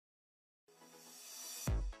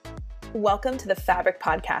Welcome to the Fabric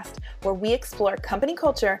Podcast, where we explore company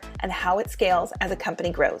culture and how it scales as a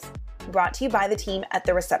company grows. Brought to you by the team at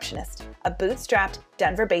The Receptionist, a bootstrapped,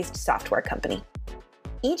 Denver-based software company.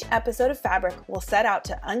 Each episode of Fabric will set out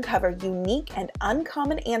to uncover unique and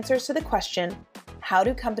uncommon answers to the question, how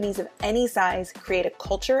do companies of any size create a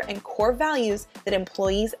culture and core values that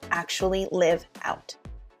employees actually live out?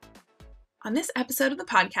 On this episode of the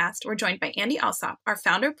podcast, we're joined by Andy Alsop, our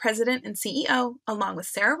founder, president, and CEO, along with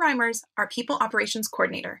Sarah Reimer, our people operations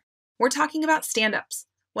coordinator. We're talking about standups,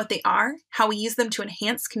 what they are, how we use them to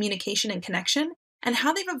enhance communication and connection, and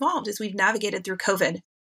how they've evolved as we've navigated through COVID.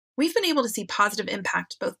 We've been able to see positive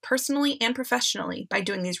impact both personally and professionally by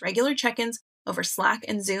doing these regular check-ins over Slack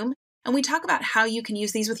and Zoom, and we talk about how you can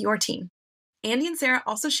use these with your team. Andy and Sarah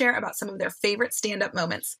also share about some of their favorite stand-up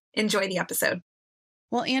moments. Enjoy the episode.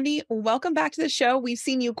 Well, Andy, welcome back to the show. We've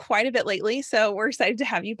seen you quite a bit lately, so we're excited to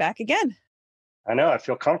have you back again. I know. I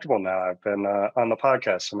feel comfortable now. I've been on the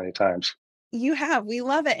podcast so many times. You have. We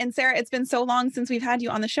love it. And Sarah, it's been so long since we've had you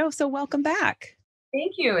on the show, so welcome back.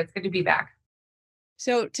 Thank you. It's good to be back.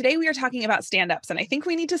 So today we are talking about stand-ups, and I think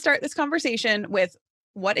we need to start this conversation with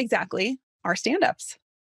what exactly are stand-ups?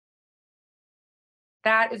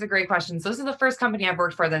 That is a great question. So this is the first company I've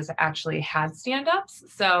worked for that's actually had stand-ups.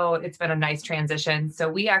 So it's been a nice transition. So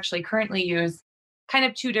we actually currently use kind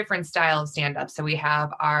of two different styles of stand-up. So we have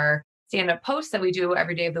our stand-up posts that we do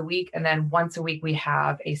every day of the week. And then once a week, we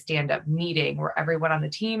have a stand-up meeting where everyone on the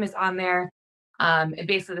team is on there. And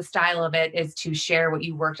basically the style of it is to share what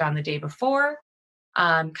you worked on the day before,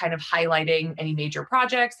 kind of highlighting any major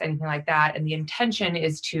projects, anything like that. And the intention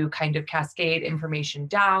is to kind of cascade information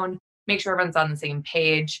down, make sure everyone's on the same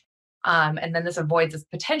page. And then this avoids us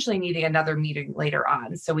potentially needing another meeting later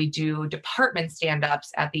on. So we do department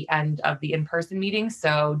stand-ups at the end of the in-person meeting.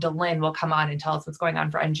 So Delyn will come on and tell us what's going on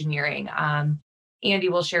for engineering. Andy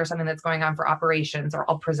will share something that's going on for operations, or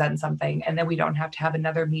I'll present something. And then we don't have to have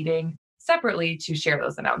another meeting separately to share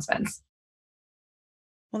those announcements.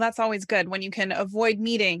 Well, that's always good when you can avoid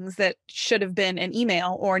meetings that should have been an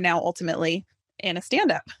email or now ultimately in a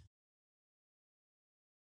stand-up.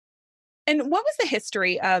 And what was the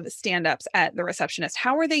history of stand-ups at The Receptionist?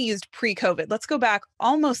 How were they used pre-COVID? Let's go back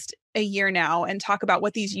almost a year now and talk about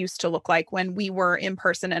what these used to look like when we were in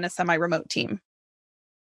person and a semi-remote team.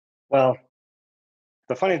 Well,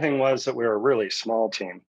 the funny thing was that we were a really small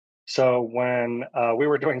team. So when we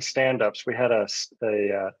were doing stand-ups, we had a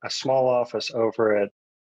small office over at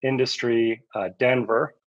Industry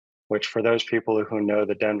Denver, which for those people who know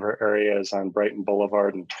the Denver area is on Brighton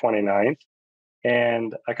Boulevard and 29th.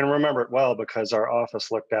 And I can remember it well because our office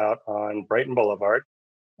looked out on Brighton Boulevard,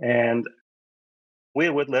 and we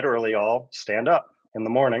would literally all stand up in the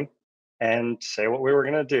morning and say what we were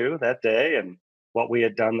going to do that day and what we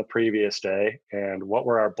had done the previous day and what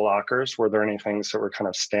were our blockers. Were there any things that were kind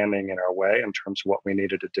of standing in our way in terms of what we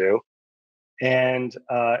needed to do? And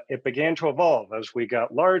it began to evolve as we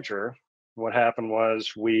got larger. What happened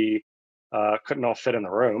was we couldn't all fit in the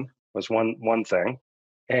room was one thing.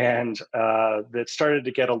 And it started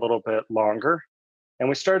to get a little bit longer. And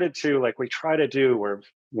we started to, like we try to do where,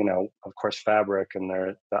 of course, Fabric and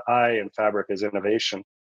the I in Fabric is innovation.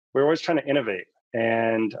 We're always trying to innovate.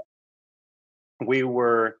 And we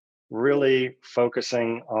were really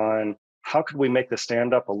focusing on how could we make the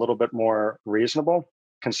stand-up a little bit more reasonable,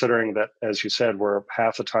 considering that, as you said, we're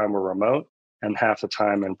half the time we're remote and half the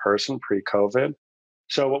time in person pre-COVID.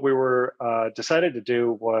 So what we were decided to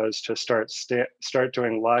do was to start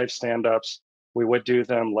doing live stand-ups. We would do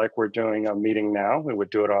them like we're doing a meeting now. We would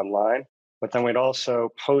do it online, but then we'd also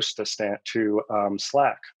post to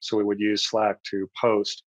Slack. So we would use Slack to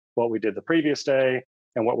post what we did the previous day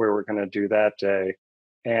and what we were going to do that day.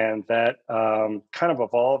 And that kind of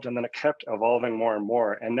evolved, and then it kept evolving more and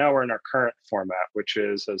more. And now we're in our current format, which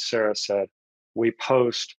is, as Sarah said, we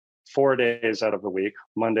post 4 days out of the week,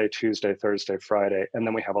 Monday, Tuesday, Thursday, Friday. And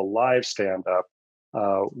then we have a live stand-up,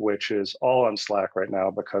 which is all on Slack right now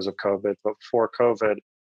because of COVID. But before COVID,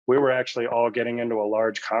 we were actually all getting into a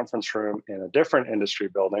large conference room in a different industry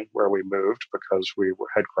building where we moved because we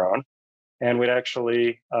had grown. And we'd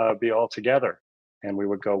actually be all together, and we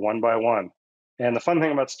would go one by one. And the fun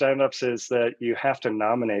thing about stand-ups is that you have to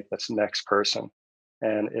nominate this next person.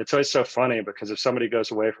 And it's always so funny because if somebody goes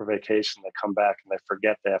away for vacation, they come back and they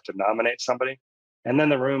forget they have to nominate somebody. And then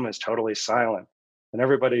the room is totally silent. And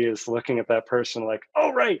everybody is looking at that person like,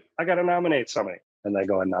 oh, right, I got to nominate somebody. And they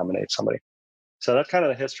go and nominate somebody. So that's kind of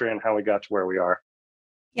the history and how we got to where we are.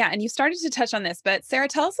 Yeah, and you started to touch on this, but Sarah,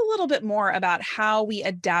 tell us a little bit more about how we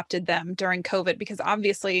adapted them during COVID, because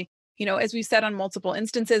obviously, as we said on multiple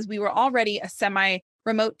instances, we were already a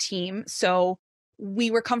semi-remote team. So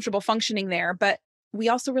we were comfortable functioning there, but we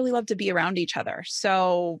also really love to be around each other.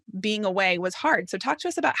 So being away was hard. So talk to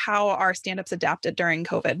us about how our stand-ups adapted during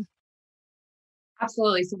COVID.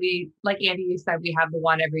 Absolutely. So we, like Andy said, we have the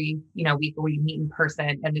one every, week where we meet in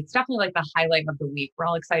person. And it's definitely like the highlight of the week. We're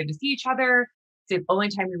all excited to see each other. It's the only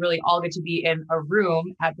time we really all get to be in a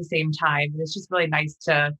room at the same time. And it's just really nice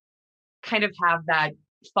to kind of have that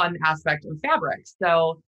fun aspect of fabric.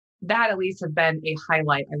 So that at least has been a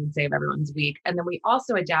highlight, I would say, of everyone's week. And then we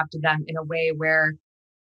also adapted them in a way where,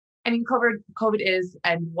 COVID is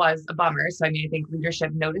and was a bummer. So, I think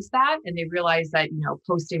leadership noticed that and they realized that,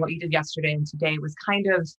 posting what you did yesterday and today was kind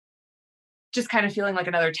of feeling like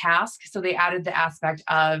another task. So they added the aspect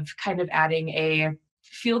of kind of adding a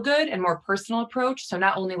feel good and more personal approach. So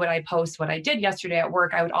not only would I post what I did yesterday at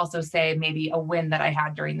work, I would also say maybe a win that I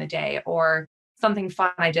had during the day or something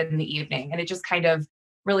fun I did in the evening. And it just kind of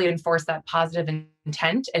really enforced that positive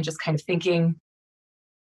intent and just kind of thinking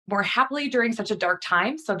more happily during such a dark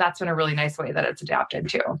time. So that's been a really nice way that it's adapted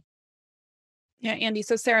too. Yeah, Andy.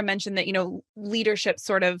 So Sarah mentioned that, leadership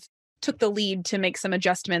sort of took the lead to make some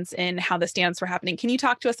adjustments in how the stands were happening. Can you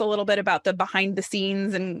talk to us a little bit about the behind the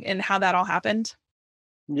scenes and how that all happened?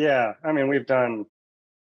 Yeah, we've done.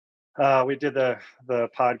 We did the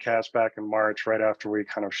podcast back in March, right after we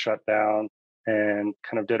kind of shut down, and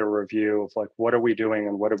kind of did a review of like what are we doing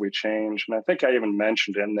and what did we change. And I think I even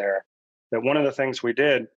mentioned in there that one of the things we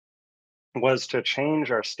did was to change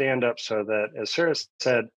our stand up so that, as Sarah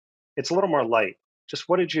said, it's a little more light. Just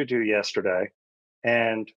what did you do yesterday?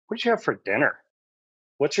 And what did you have for dinner?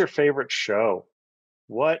 What's your favorite show?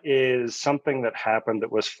 What is something that happened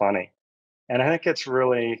that was funny? And I think it's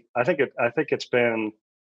really, I think it's been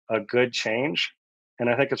a good change. And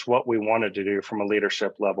I think it's what we wanted to do from a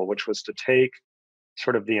leadership level, which was to take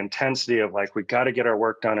sort of the intensity of like, we got to get our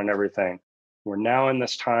work done and everything. We're now in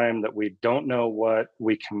this time that we don't know what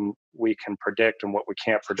we can predict and what we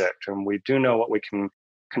can't predict. And we do know what we can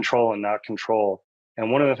control and not control.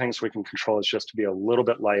 And one of the things we can control is just to be a little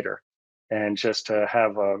bit lighter and just to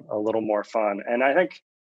have a little more fun. And I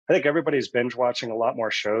think everybody's binge watching a lot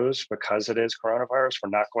more shows because it is coronavirus. We're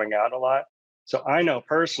not going out a lot. So I know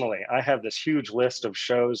personally, I have this huge list of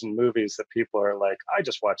shows and movies that people are like, I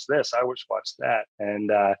just watched this, I just watched that.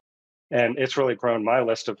 And it's really grown my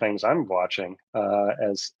list of things I'm watching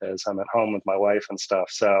as I'm at home with my wife and stuff.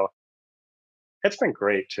 So it's been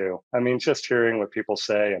great too. Just hearing what people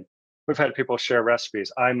say, and we've had people share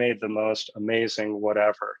recipes. I made the most amazing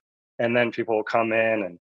whatever. And then people will come in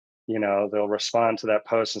and, they'll respond to that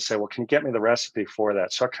post and say, well, can you get me the recipe for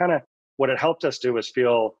that? So what it helped us do is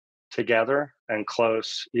feel together and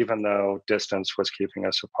close, even though distance was keeping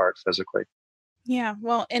us apart physically. Yeah.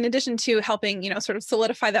 Well, in addition to helping, sort of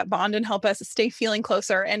solidify that bond and help us stay feeling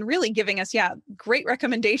closer and really giving us, great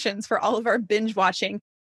recommendations for all of our binge watching.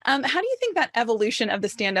 How do you think that evolution of the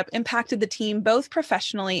stand-up impacted the team, both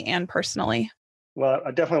professionally and personally? Well,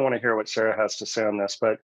 I definitely want to hear what Sarah has to say on this,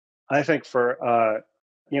 but I think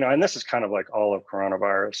and this is kind of like all of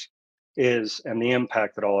coronavirus and the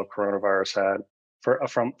impact that all of coronavirus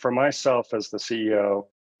had for myself as the CEO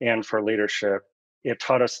and for leadership. It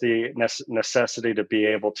taught us the necessity to be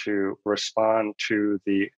able to respond to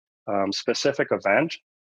the specific event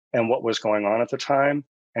and what was going on at the time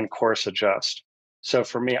and course adjust. So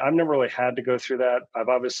for me, I've never really had to go through that.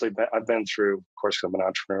 I've been through, of course, I'm an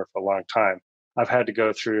entrepreneur for a long time. I've had to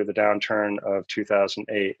go through the downturn of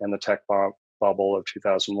 2008 and the tech bubble of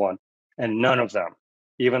 2001. And none of them,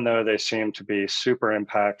 even though they seemed to be super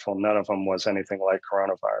impactful, none of them was anything like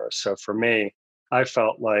coronavirus. So for me, I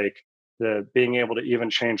felt like being able to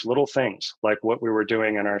even change little things like what we were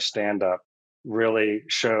doing in our stand-up really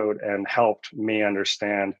showed and helped me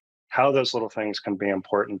understand how those little things can be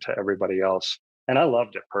important to everybody else. And I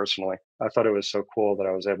loved it personally. I thought it was so cool that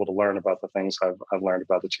I was able to learn about the things I've learned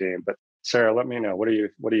about the team. But Sarah, let me know. What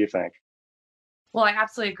do you think? Well, I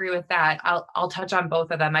absolutely agree with that. I'll touch on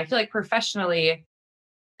both of them. I feel like professionally,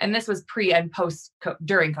 and this was pre and post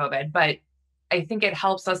during COVID, but I think it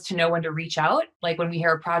helps us to know when to reach out. Like when we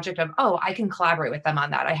hear a project of, oh, I can collaborate with them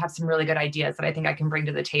on that. I have some really good ideas that I think I can bring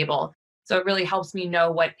to the table. So it really helps me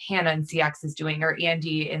know what Hannah in CX is doing or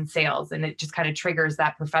Andy in sales. And it just kind of triggers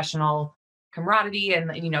that professional camaraderie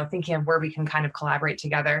and, thinking of where we can kind of collaborate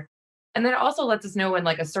together. And then it also lets us know when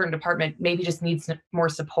like a certain department maybe just needs more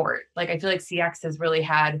support. Like I feel like CX has really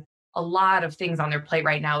had a lot of things on their plate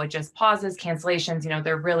right now. It just pauses, cancellations,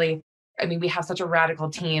 they're really, we have such a radical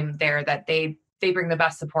team there that they bring the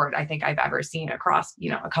best support I think I've ever seen across,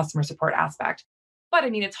 a customer support aspect. But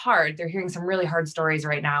it's hard. They're hearing some really hard stories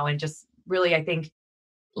right now. And just really, I think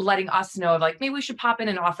letting us know of like, maybe we should pop in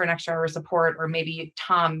and offer an extra hour of support, or maybe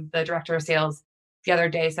Tom, the director of sales, the other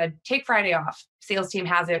day said, take Friday off. Sales team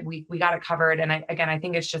has it. We got it covered. And I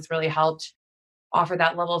think it's just really helped offer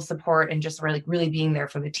that level of support and just really being there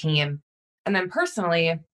for the team. And then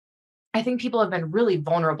personally, I think people have been really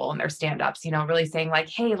vulnerable in their stand-ups, really saying like,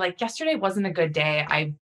 hey, like yesterday wasn't a good day.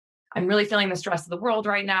 I'm really feeling the stress of the world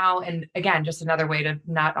right now. And again, just another way to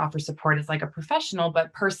not offer support is like a professional,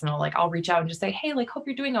 but personal. Like I'll reach out and just say, hey, like hope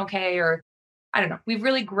you're doing okay. Or I don't know. We've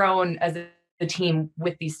really grown as a team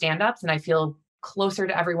with these stand-ups. And I feel closer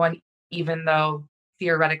to everyone, even though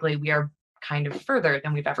theoretically we are kind of further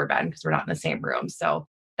than we've ever been because we're not in the same room. So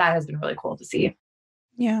that has been really cool to see.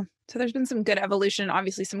 Yeah. So there's been some good evolution,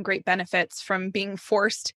 obviously some great benefits from being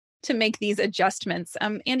forced to make these adjustments.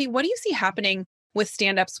 Andy, what do you see happening with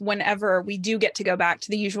stand-ups whenever we do get to go back to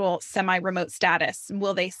the usual semi-remote status?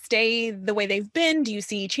 Will they stay the way they've been? Do you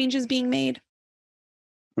see changes being made?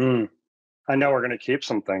 I know we're going to keep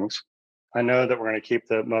some things. I know that we're going to keep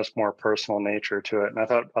the more personal nature to it.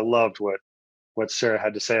 And I loved what Sarah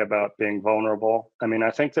had to say about being vulnerable. I mean,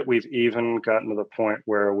 I think that we've even gotten to the point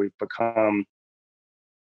where we've become,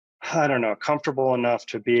 I don't know, comfortable enough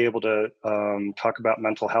to be able to talk about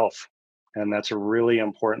mental health. And that's a really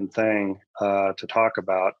important thing to talk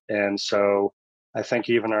about. And so I think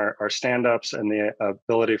even our stand-ups and the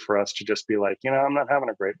ability for us to just be like, I'm not having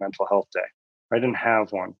a great mental health day. I didn't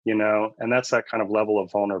have one, and that's that kind of level of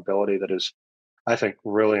vulnerability that is, I think,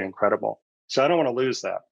 really incredible. So I don't want to lose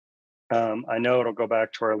that. I know it'll go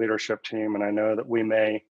back to our leadership team, and I know that we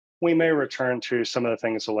may return to some of the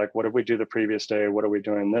things like, what did we do the previous day? What are we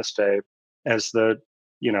doing this day? As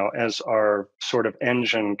as our sort of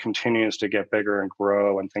engine continues to get bigger and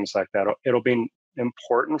grow and things like that, it'll be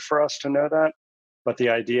important for us to know that. But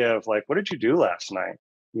the idea of like, what did you do last night?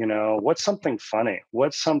 What's something funny?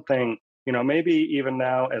 What's something, maybe even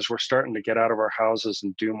now as we're starting to get out of our houses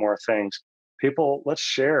and do more things, let's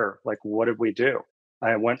share, like, what did we do?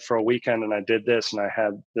 I went for a weekend and I did this and I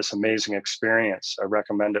had this amazing experience. I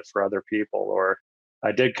recommend it for other people. Or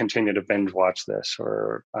I did continue to binge watch this,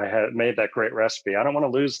 or I had made that great recipe. I don't want to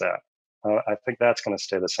lose that. I think that's going to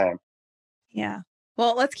stay the same. Yeah.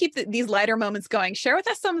 Well, let's keep these lighter moments going. Share with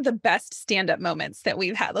us some of the best stand-up moments that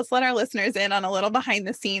we've had. Let's let our listeners in on a little behind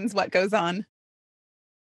the scenes, what goes on.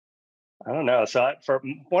 I don't know. So for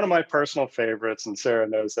one of my personal favorites, and Sarah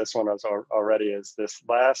knows this one already, is this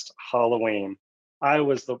last Halloween. I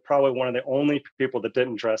was probably one of the only people that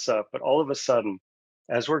didn't dress up, but all of a sudden,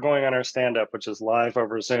 as we're going on our stand-up, which is live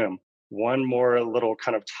over Zoom, one more little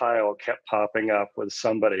kind of tile kept popping up with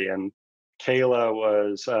somebody, and Kayla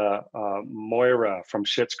was Moira from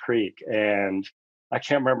Schitt's Creek, and I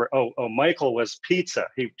can't remember. Michael was Pizza.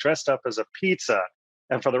 He dressed up as a pizza.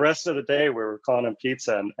 And for the rest of the day, we were calling him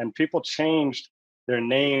Pizza, and people changed their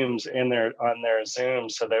names on their Zoom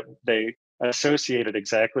so that they associated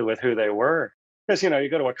exactly with who they were. Because you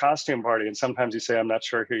go to a costume party and sometimes you say, "I'm not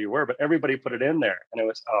sure who you were," but everybody put it in there, and it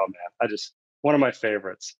was, oh man, one of my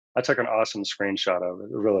favorites. I took an awesome screenshot of it.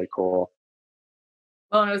 Really cool.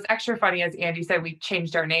 Well, and it was extra funny, as Andy said, we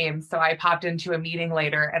changed our names. So I popped into a meeting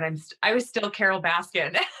later, and I was still Carol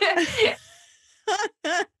Baskin.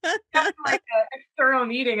 Like a external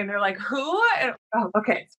meeting, and they're like, "Who?" Oh,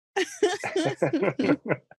 okay.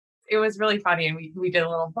 It was really funny, and we did a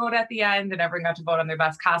little vote at the end, and everyone got to vote on their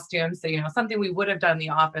best costume. So something we would have done in the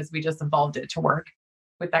office, we just evolved it to work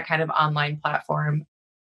with that kind of online platform.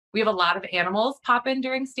 We have a lot of animals pop in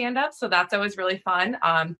during stand-up, so that's always really fun.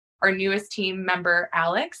 Our newest team member,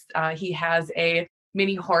 Alex, he has a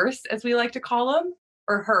mini horse, as we like to call him,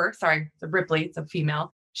 or her. Sorry, it's a Ripley. It's a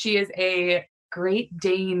female. She is a Great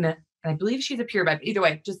Dane, and I believe she's a purebred. Either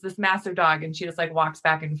way, just this massive dog, and she just like walks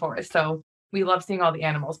back and forth. So we love seeing all the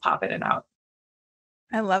animals pop in and out.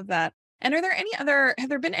 I love that. And have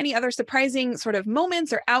there been any other surprising sort of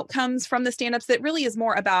moments or outcomes from the stand-ups that really is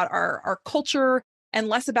more about our culture and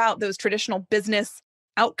less about those traditional business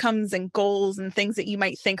outcomes and goals and things that you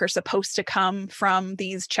might think are supposed to come from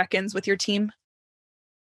these check-ins with your team?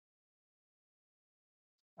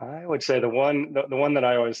 I would say the one that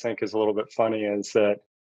I always think is a little bit funny is that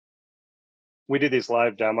we do these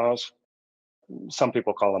live demos. Some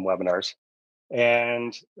people call them webinars.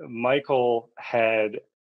 And Michael had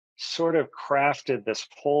sort of crafted this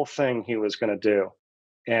whole thing he was going to do.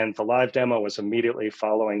 And the live demo was immediately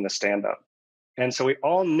following the stand-up. And so we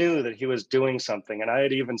all knew that he was doing something. And I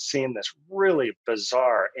had even seen this really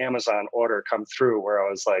bizarre Amazon order come through where I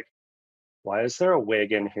was like, why is there a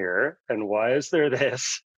wig in here? And why is there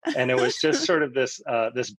this? And it was just sort of this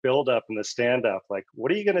build up in the stand up, like,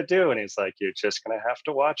 what are you going to do? And he's like, you're just going to have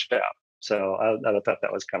to watch it out. So I thought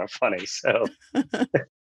that was kind of funny. So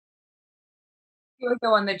feel like the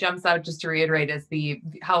one that jumps out, just to reiterate, is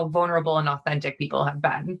how vulnerable and authentic people have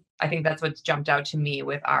been. I think that's what's jumped out to me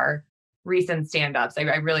with our recent stand-ups. I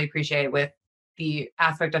really appreciate with the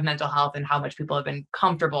aspect of mental health and how much people have been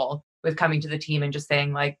comfortable with coming to the team and just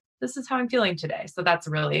saying like, this is how I'm feeling today. So that's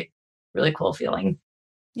a really, really cool feeling.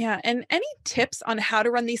 Yeah. And any tips on how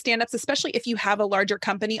to run these stand-ups, especially if you have a larger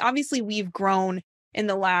company? Obviously, we've grown in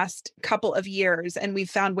the last couple of years and we've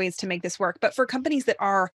found ways to make this work. But for companies that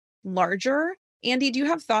are larger, Andy, do you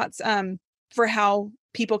have thoughts for how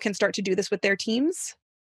people can start to do this with their teams?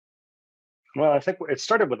 Well, I think it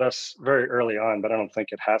started with us very early on, but I don't think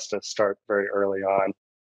it has to start very early on.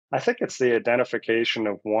 I think it's the identification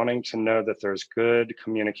of wanting to know that there's good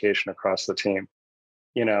communication across the team,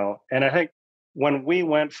 and I think when we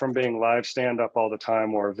went from being live stand up all the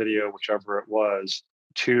time or video, whichever it was,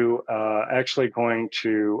 to actually going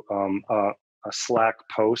to a Slack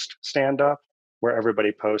post stand up where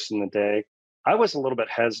everybody posts in the day, I was a little bit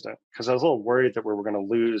hesitant because I was a little worried that we were going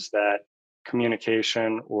to lose that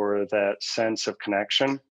communication or that sense of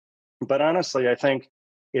connection. But honestly, I think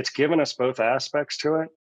it's given us both aspects to it.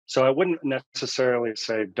 So I wouldn't necessarily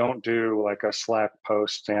say don't do like a Slack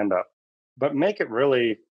post stand up, but make it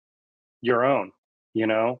really your own, you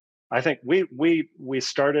know? I think we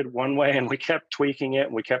started one way and we kept tweaking it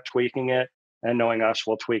and we kept tweaking it, and knowing us,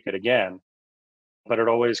 we'll tweak it again. But it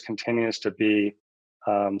always continues to be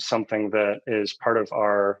something that is part of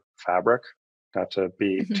our fabric, not to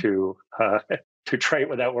be too trite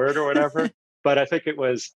with that word or whatever. But I think it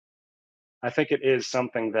is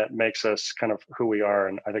something that makes us kind of who we are,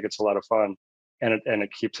 and I think it's a lot of fun, and it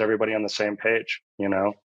keeps everybody on the same page.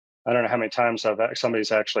 I don't know how many times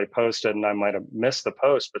somebody's actually posted and I might have missed the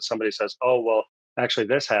post, but somebody says, "Oh, well, actually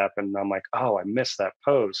this happened." And I'm like, "Oh, I missed that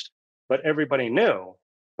post," but everybody knew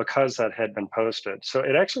because that had been posted. So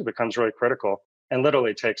it actually becomes really critical, and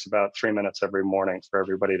literally takes about 3 minutes every morning for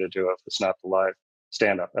everybody to do it if it's not the live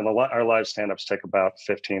stand up. And our live stand ups take about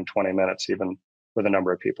 15, 20 minutes, even with the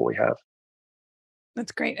number of people we have.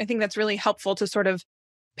 That's great. I think that's really helpful to sort of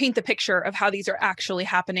paint the picture of how these are actually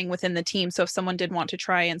happening within the team. So if someone did want to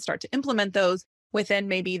try and start to implement those within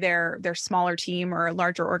maybe their smaller team or a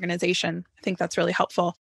larger organization, I think that's really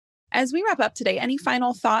helpful. As we wrap up today, any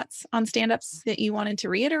final thoughts on stand-ups that you wanted to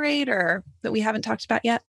reiterate or that we haven't talked about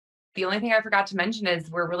yet? The only thing I forgot to mention is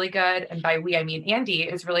we're really good, and by we, I mean Andy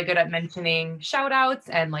is really good at mentioning shout outs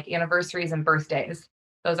and like anniversaries and birthdays.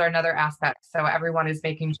 Those are another aspect. So everyone is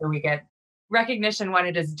making sure we get recognition when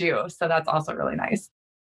it is due. So that's also really nice.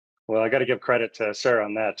 Well, I got to give credit to Sarah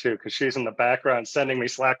on that too, because she's in the background sending me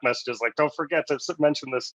Slack messages like, "Don't forget to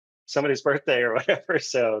mention this somebody's birthday or whatever."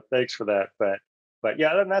 So thanks for that. But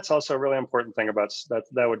yeah, and that's also a really important thing about that.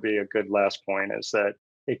 That would be a good last point, is that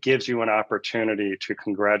it gives you an opportunity to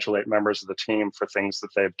congratulate members of the team for things that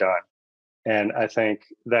they've done. And I think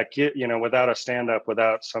that, without a stand up,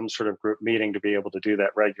 without some sort of group meeting to be able to do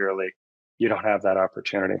that regularly, you don't have that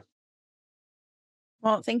opportunity.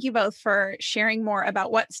 Well, thank you both for sharing more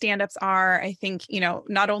about what stand-ups are. I think,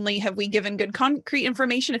 not only have we given good concrete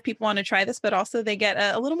information if people want to try this, but also they get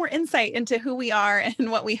a little more insight into who we are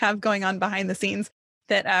and what we have going on behind the scenes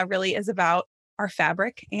that really is about our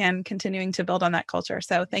fabric and continuing to build on that culture.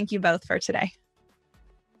 So thank you both for today.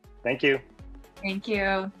 Thank you. Thank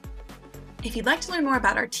you. If you'd like to learn more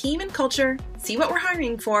about our team and culture, see what we're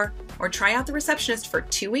hiring for, or try out The Receptionist for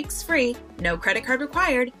 2 weeks free, no credit card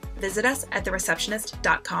required, visit us at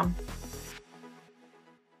thereceptionist.com.